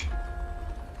bridge.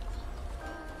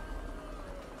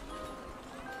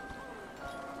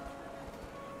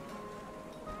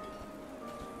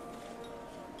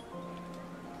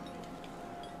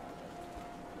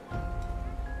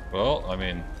 Well, I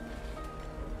mean...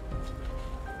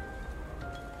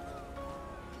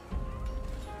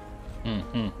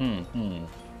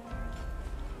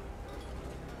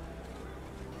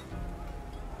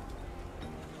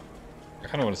 I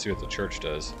kind of want to see what the church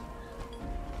does.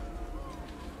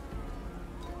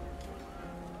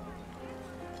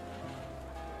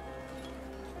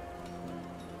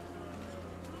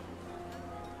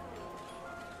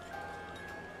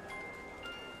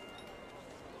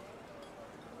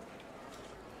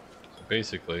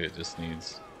 Basically, it just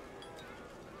needs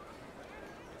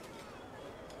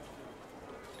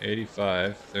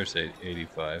 85. There's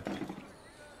 85.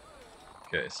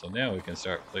 Okay, so now we can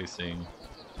start placing.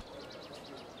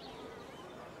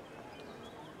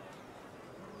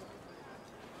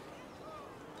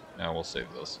 Now we'll save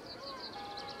those.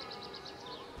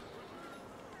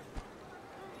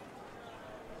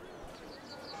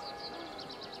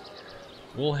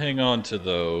 We'll hang on to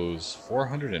those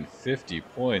 450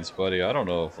 points, buddy. I don't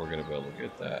know if we're going to be able to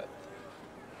get that.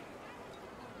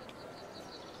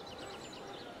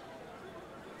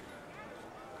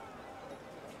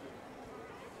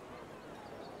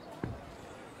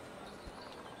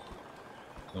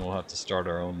 Then we'll have to start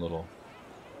our own little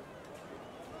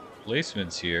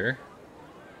placements here.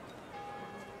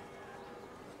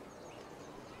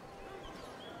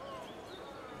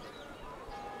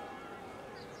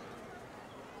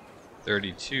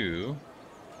 $32.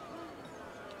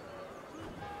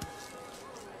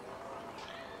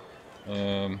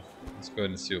 Let's go ahead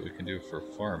and see what we can do for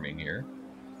farming here.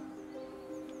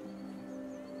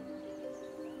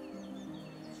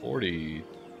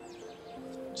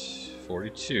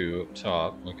 42 up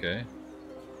top, okay.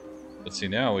 But see,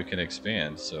 now we can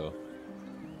expand, so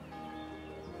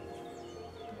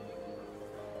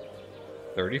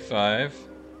 35.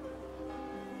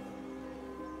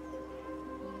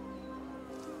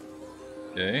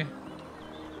 Okay.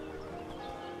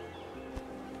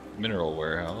 Mineral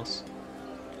warehouse.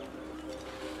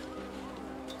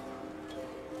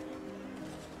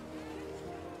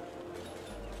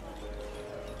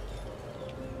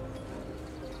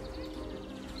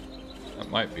 That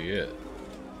might be it.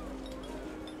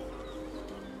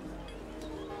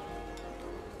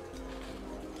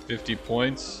 $50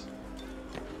 points.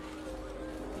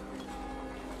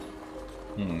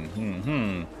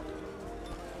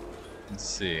 Let's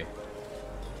see.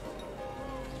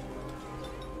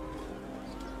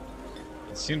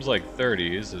 seems like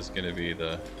 30s is going to be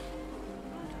the...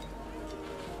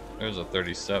 There's a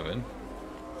 37.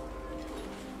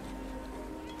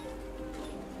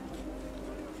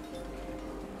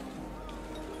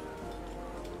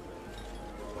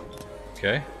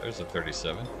 Okay, there's a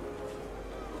 37.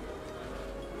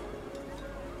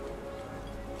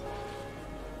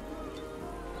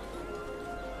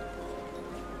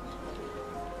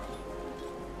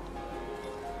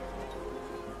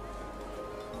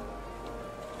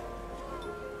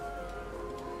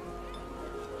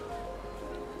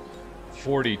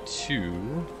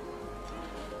 $42.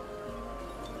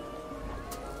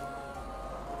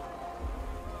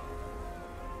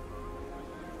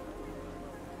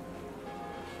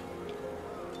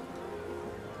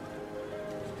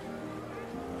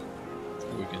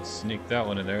 We can sneak that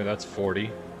one in there. That's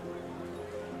 40.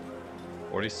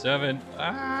 47.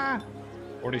 Ah!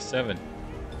 47.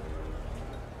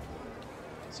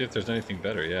 See if there's anything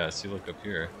better. Yeah, see, look up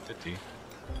here. 50.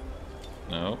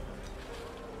 No.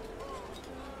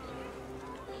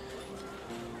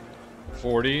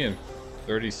 40 and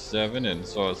 37, and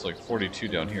so it's like 42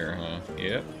 down here, huh?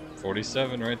 Yep,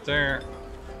 47 right there.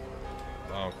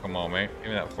 Oh, come on, mate. Give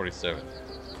me that 47.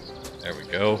 There we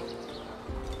go.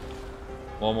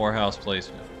 One more house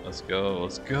placement. Let's go,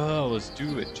 let's go, let's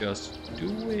do it, just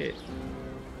do it.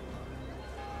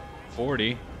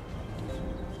 40.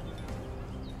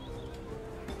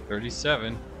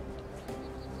 37.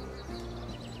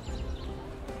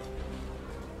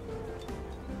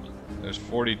 There's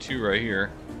 42 right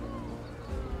here.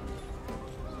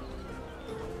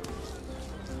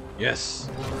 Yes!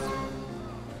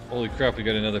 Holy crap, we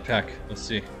got another pack. Let's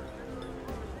see.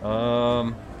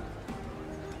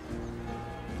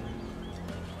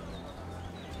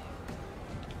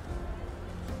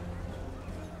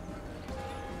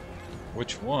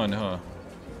 Which one, huh?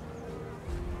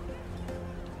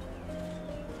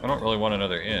 I don't really want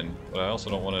another inn, but I also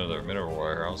don't want another mineral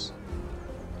warehouse.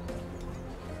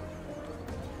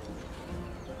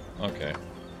 Okay.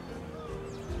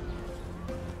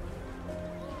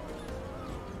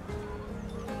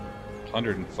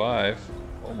 $105.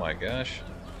 Oh my gosh.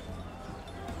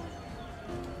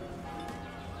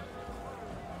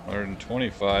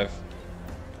 125.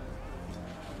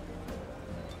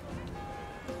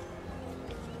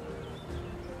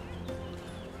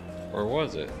 Or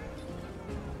was it?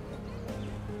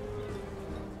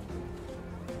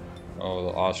 Oh,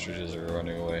 the ostriches are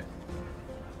running away.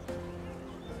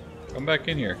 Come back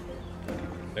in here.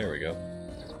 There we go.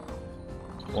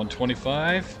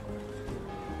 125.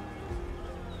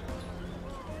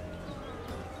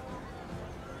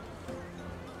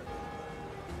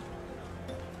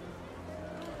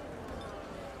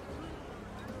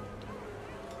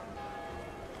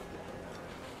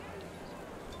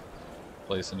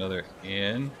 Place another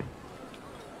inn.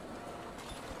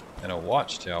 And a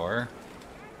watchtower.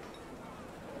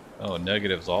 Oh,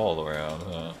 negatives all around,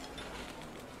 huh?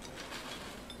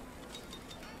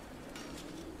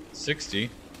 60.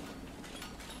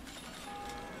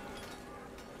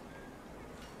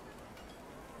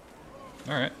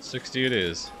 Alright, 60 it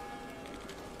is.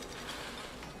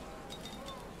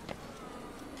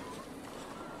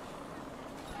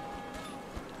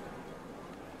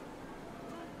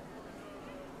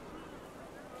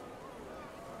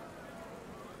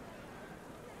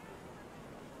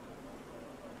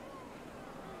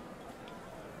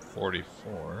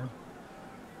 $44.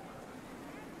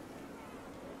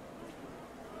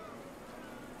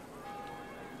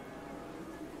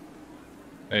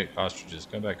 Hey, ostriches,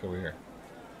 come back over here.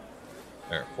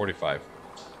 There, 45.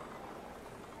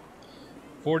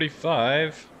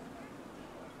 45.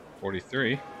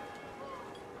 43.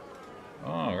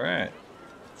 All right.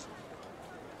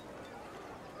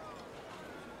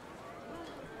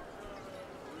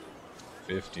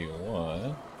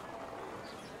 $51.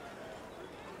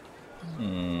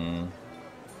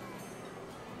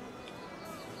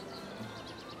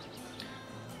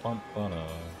 Bum, ba-da,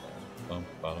 bum,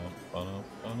 ba-da, ba-da,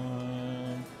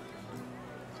 ba-da.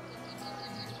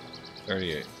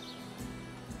 38.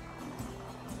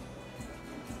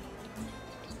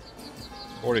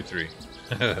 43.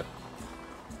 How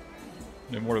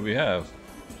many more do we have?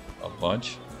 A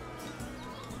bunch.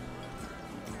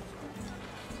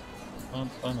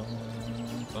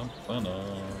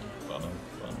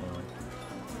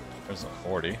 There's a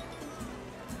 40.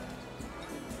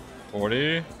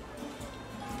 40.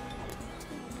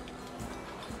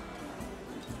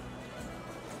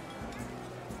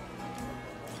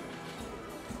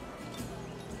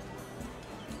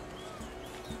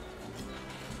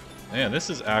 Man, this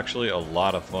is actually a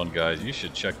lot of fun, guys. You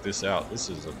should check this out. This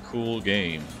is a cool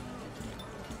game.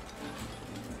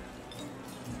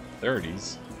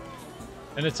 30s.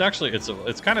 And it's actually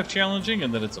it's kind of challenging,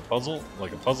 and then it's a puzzle,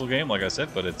 like a puzzle game, like I said,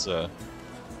 but it's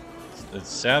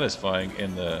satisfying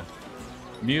in the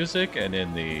music and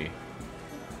in the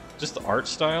just the art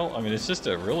style. I mean, it's just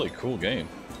a really cool game.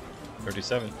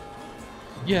 37.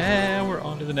 Yeah, we're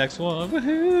on to the next one.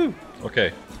 Woohoo!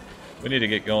 Okay, we need to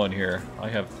get going here. I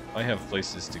have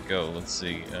places to go. Let's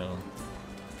see.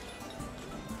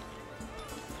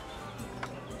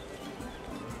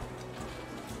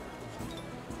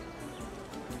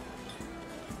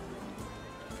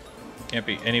 Can't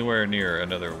be anywhere near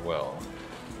another well.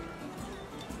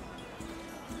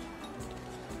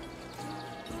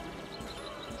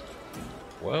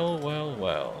 Well, well,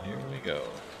 well. Here we go.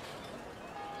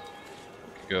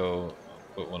 We could go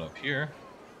put one up here.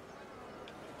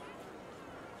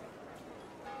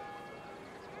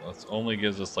 That only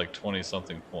gives us like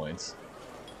 20-something points.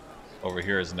 Over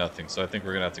here is nothing, so I think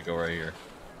we're gonna have to go right here.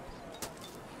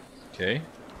 Okay.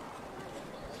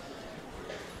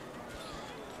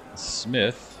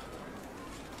 Smith.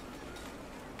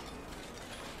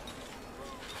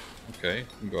 Okay,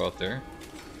 we can go out there.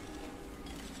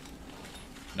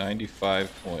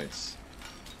 95 points.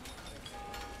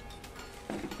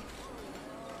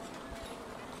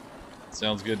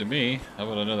 Sounds good to me. How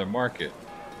about another market?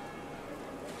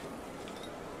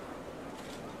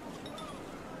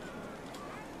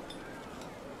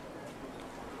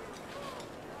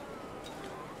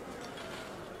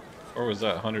 Or was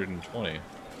that 120?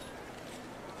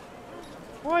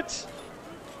 What?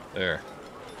 There.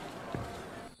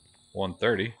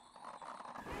 130.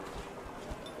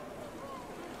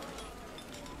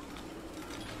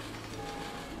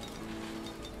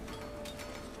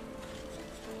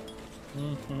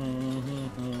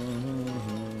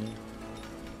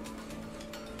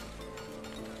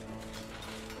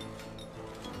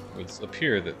 It's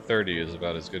appear that 30 is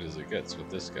about as good as it gets with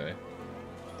this guy.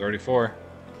 34.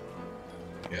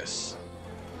 Yes.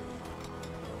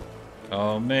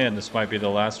 Oh man, this might be the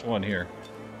last one here.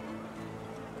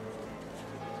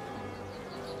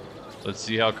 Let's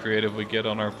see how creative we get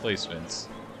on our placements.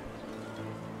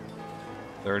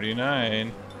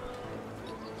 39.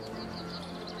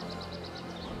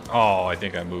 Oh, I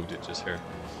think I moved it just here.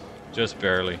 Just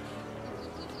barely.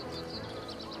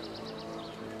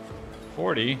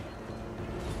 40.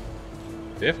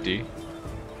 50.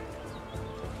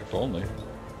 If only.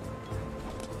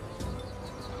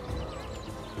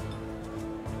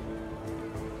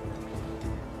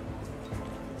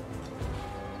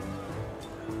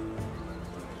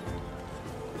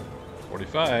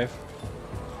 $45.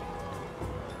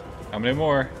 How many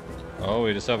more? Oh,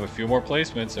 we just have a few more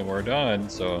placements and we're done,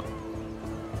 so.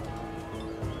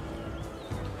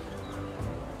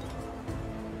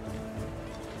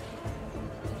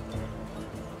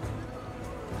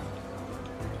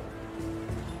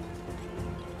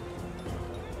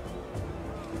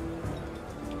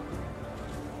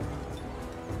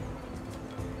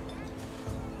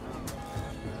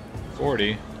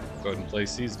 Go ahead and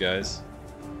place these guys.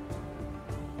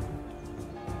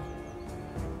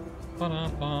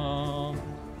 Ba-da-bum.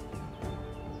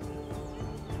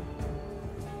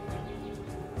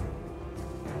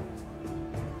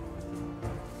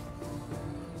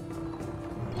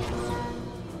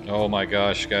 Oh my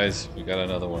gosh, guys, we got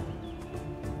another one.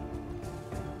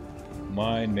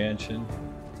 Mine Mansion.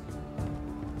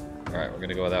 Alright, we're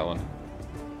gonna go with that one.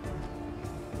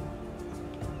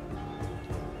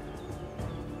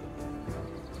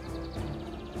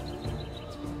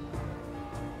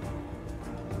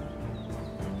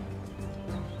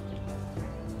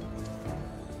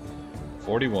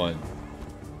 $41.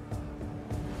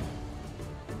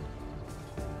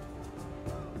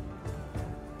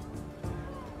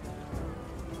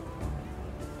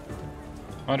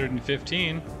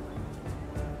 $115.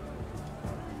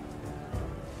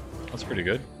 That's pretty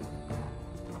good.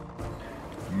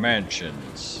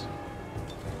 Mansions.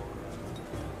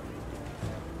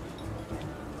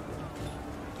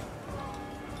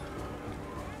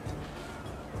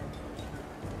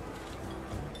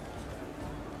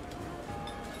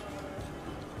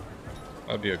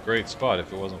 That'd be a great spot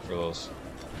if it wasn't for those.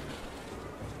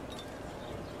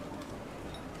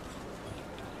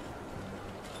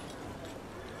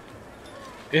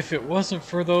 If it wasn't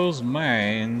for those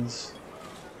mines.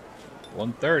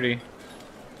 130.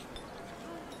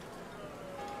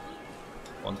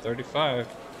 135.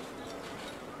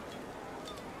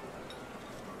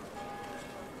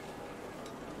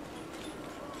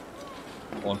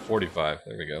 $145.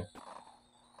 There we go.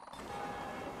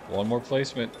 One more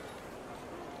placement.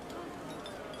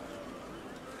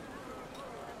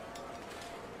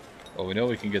 Well, we know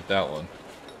we can get that one.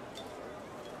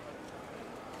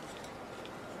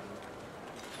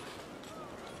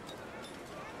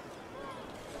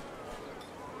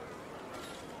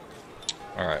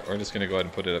 Alright, we're just going to go ahead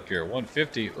and put it up here.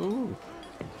 150. Ooh.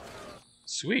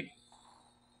 Sweet.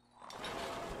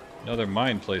 Another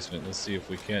mine placement. Let's see if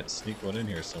we can't sneak one in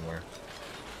here somewhere.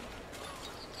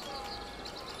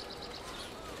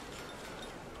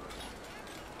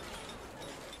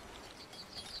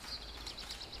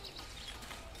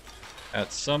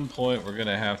 At some point, we're going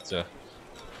to have to...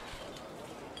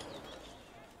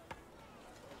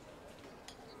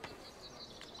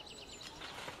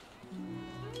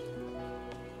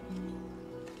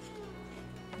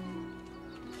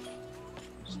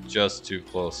 It's just too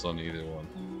close on either one.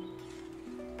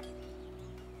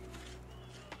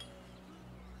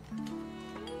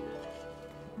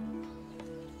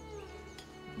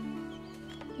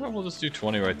 Well, we'll just do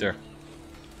 20 right there.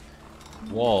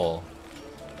 Wall.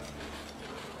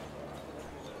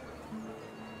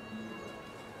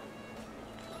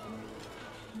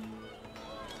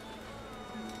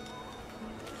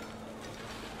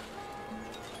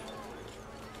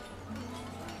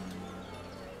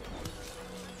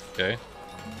 Okay.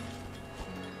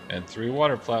 And 3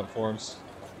 water platforms.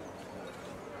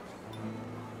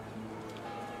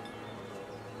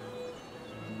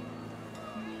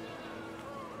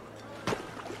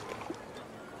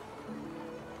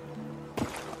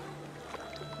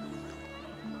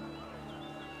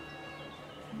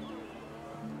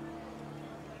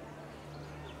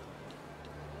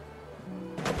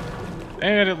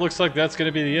 And it looks like that's going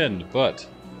to be the end, but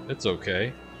it's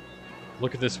okay.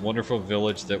 Look at this wonderful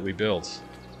village that we built.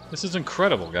 This is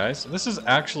incredible, guys. This is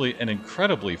actually an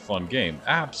incredibly fun game.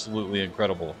 Absolutely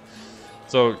incredible.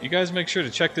 So you guys make sure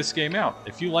to check this game out.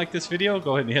 If you like this video,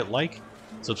 go ahead and hit like.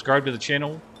 Subscribe to the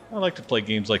channel. I like to play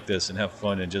games like this and have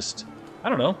fun and just, I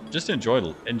don't know, just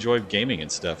enjoy gaming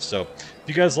and stuff. So if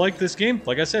you guys like this game,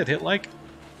 like I said, hit like.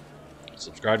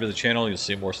 Subscribe to the channel. You'll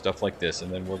see more stuff like this.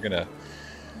 And then we're gonna,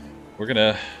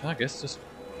 I guess, just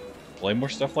play more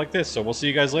stuff like this. So we'll see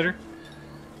you guys later.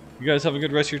 You guys have a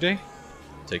good rest of your day.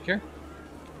 Take care.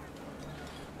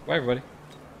 Bye, everybody.